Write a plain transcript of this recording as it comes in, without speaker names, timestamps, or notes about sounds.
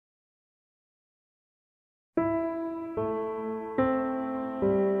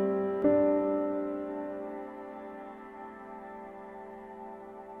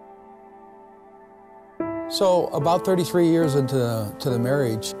So about 33 years into the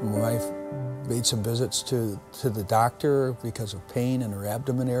marriage, my wife made some visits to the doctor because of pain in her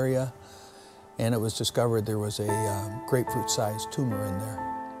abdomen area, and it was discovered there was a grapefruit-sized tumor in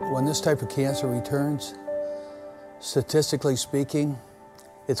there. When this type of cancer returns, statistically speaking,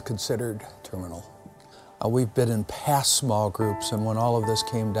 it's considered terminal. We've been in past small groups, and when all of this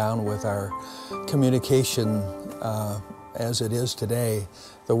came down with our communication as it is today,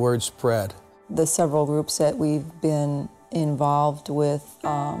 the word spread. The several groups that we've been involved with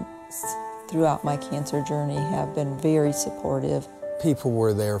throughout my cancer journey have been very supportive. People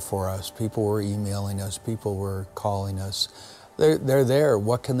were there for us. People were emailing us. People were calling us. They're there.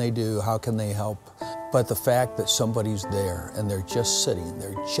 What can they do? How can they help? But the fact that somebody's there and they're just sitting,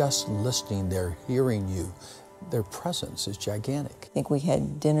 they're just listening, they're hearing you, their presence is gigantic. I think we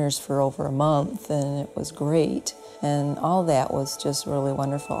had dinners for over a month, and it was great. And all that was just really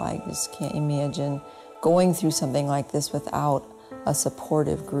wonderful. I just can't imagine going through something like this without a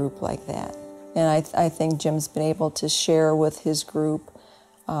supportive group like that. And I think Jim's been able to share with his group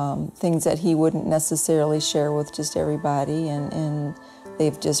things that he wouldn't necessarily share with just everybody, and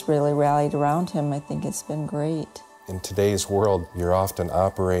they've just really rallied around him. I think it's been great. In today's world, you're often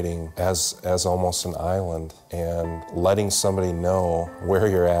operating as almost an island, and letting somebody know where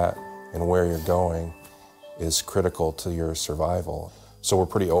you're at and where you're going is critical to your survival. So we're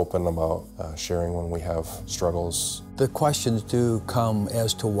pretty open about sharing when we have struggles. The questions do come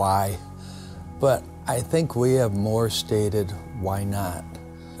as to why, but I think we have more stated why not.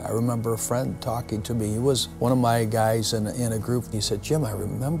 I remember a friend talking to me. He was one of my guys in a group. He said, "Jim, I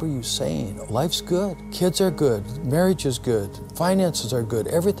remember you saying, life's good, kids are good, marriage is good, finances are good,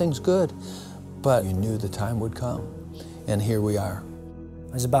 everything's good, but you knew the time would come." And here we are.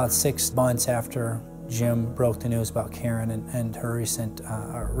 It was about 6 months after Jim broke the news about Karen and her recent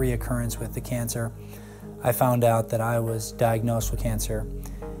reoccurrence with the cancer. I found out that I was diagnosed with cancer.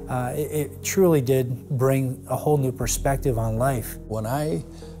 It truly did bring a whole new perspective on life. When I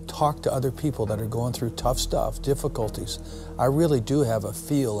talk to other people that are going through tough stuff, difficulties, I really do have a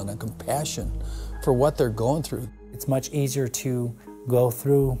feel and a compassion for what they're going through. It's much easier to go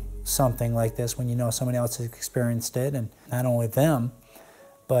through something like this when you know someone else has experienced it, and not only them,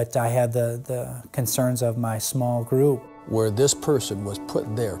 but I had the concerns of my small group. Where this person was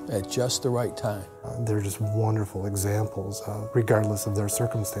put there at just the right time. They're just wonderful examples, regardless of their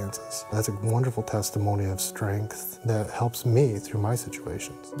circumstances. That's a wonderful testimony of strength that helps me through my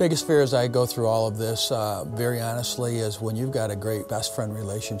situations. Biggest fear as I go through all of this, very honestly, is when you've got a great best friend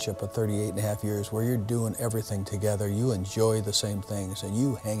relationship of 38.5 years where you're doing everything together, you enjoy the same things, and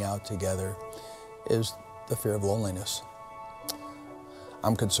you hang out together, is the fear of loneliness.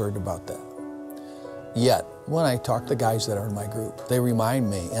 I'm concerned about that. Yet, when I talk to guys that are in my group, they remind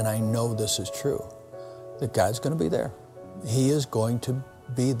me, and I know this is true, that God's going to be there. He is going to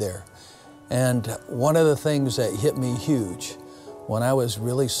be there. And one of the things that hit me huge when I was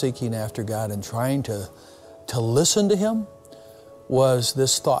really seeking after God and trying to listen to Him was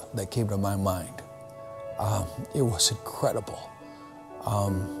this thought that came to my mind. It was incredible.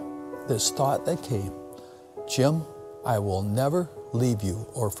 This thought that came, "Jim, I will never leave you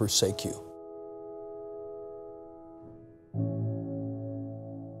or forsake you."